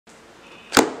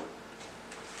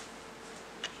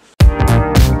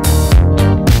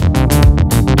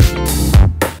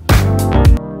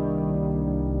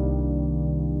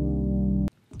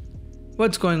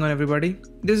What's going on everybody?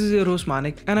 This is your host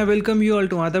Manik and I welcome you all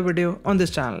to another video on this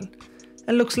channel.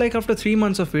 And looks like after 3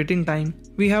 months of waiting time,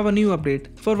 we have a new update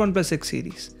for OnePlus 6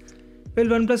 series. Well,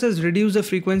 OnePlus has reduced the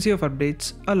frequency of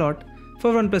updates a lot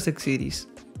for OnePlus 6 series.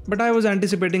 But I was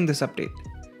anticipating this update.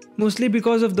 Mostly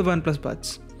because of the OnePlus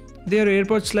buds. They are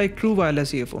AirPods like true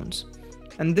wireless earphones.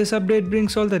 And this update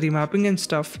brings all the remapping and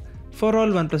stuff for all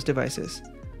OnePlus devices,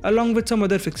 along with some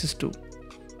other fixes too.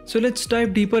 So let's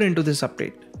dive deeper into this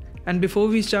update. And before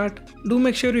we start, do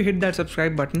make sure you hit that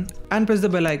subscribe button and press the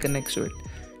bell icon next to it,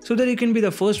 so that you can be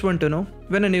the first one to know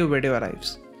when a new video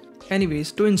arrives.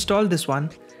 Anyways, to install this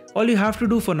one, all you have to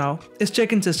do for now is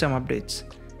check in system updates.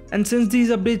 And since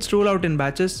these updates roll out in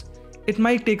batches, it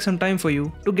might take some time for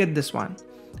you to get this one.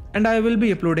 And I will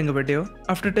be uploading a video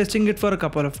after testing it for a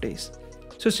couple of days.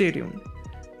 So stay tuned.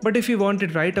 But if you want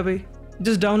it right away,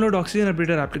 just download Oxygen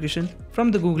Updater application from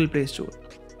the Google Play Store.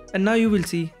 And now you will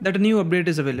see that a new update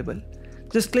is available.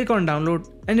 Just click on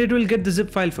download and it will get the zip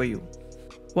file for you.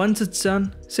 Once it's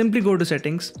done, simply go to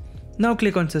settings. Now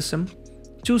click on system,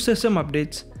 choose system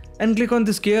updates and click on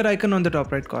this gear icon on the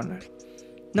top right corner.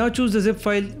 Now choose the zip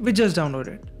file we just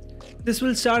downloaded. This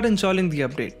will start installing the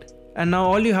update. And now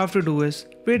all you have to do is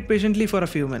wait patiently for a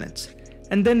few minutes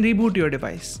and then reboot your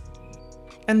device.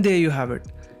 And there you have it.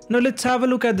 Now let's have a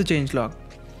look at the changelog.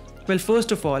 Well,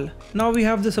 first of all, now we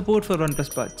have the support for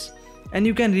OnePlus buds, and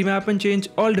you can remap and change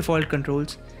all default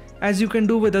controls as you can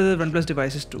do with other OnePlus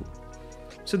devices too.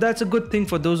 So that's a good thing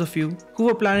for those of you who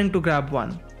were planning to grab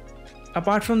one.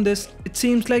 Apart from this, it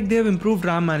seems like they have improved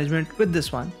RAM management with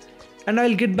this one, and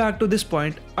I'll get back to this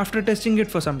point after testing it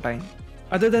for some time.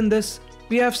 Other than this,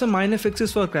 we have some minor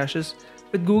fixes for crashes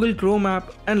with Google Chrome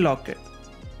app and Logkit.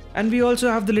 And we also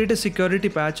have the latest security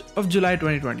patch of July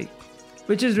 2020.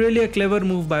 Which is really a clever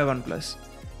move by OnePlus,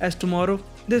 as tomorrow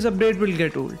this update will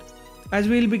get old, as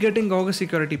we will be getting August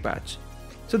security patch.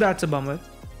 So that's a bummer.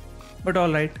 But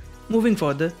alright, moving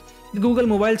further, the Google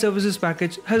Mobile Services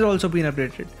package has also been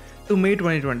updated to May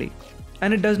 2020,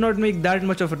 and it does not make that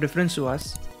much of a difference to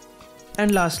us.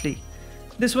 And lastly,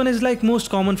 this one is like most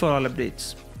common for all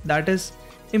updates, that is,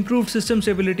 improved system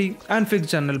stability and fixed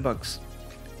general bugs.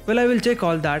 Well, I will check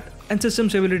all that and system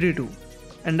stability too.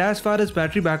 And as far as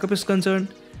battery backup is concerned,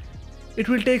 it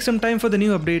will take some time for the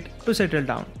new update to settle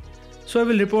down. So I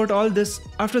will report all this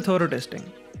after thorough testing.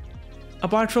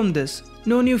 Apart from this,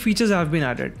 no new features have been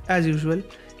added as usual,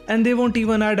 and they won't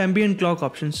even add ambient clock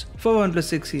options for OnePlus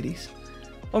 6 series.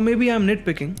 Or maybe I'm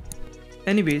nitpicking.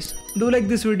 Anyways, do like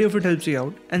this video if it helps you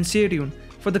out and stay tuned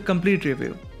for the complete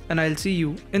review, and I'll see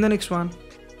you in the next one.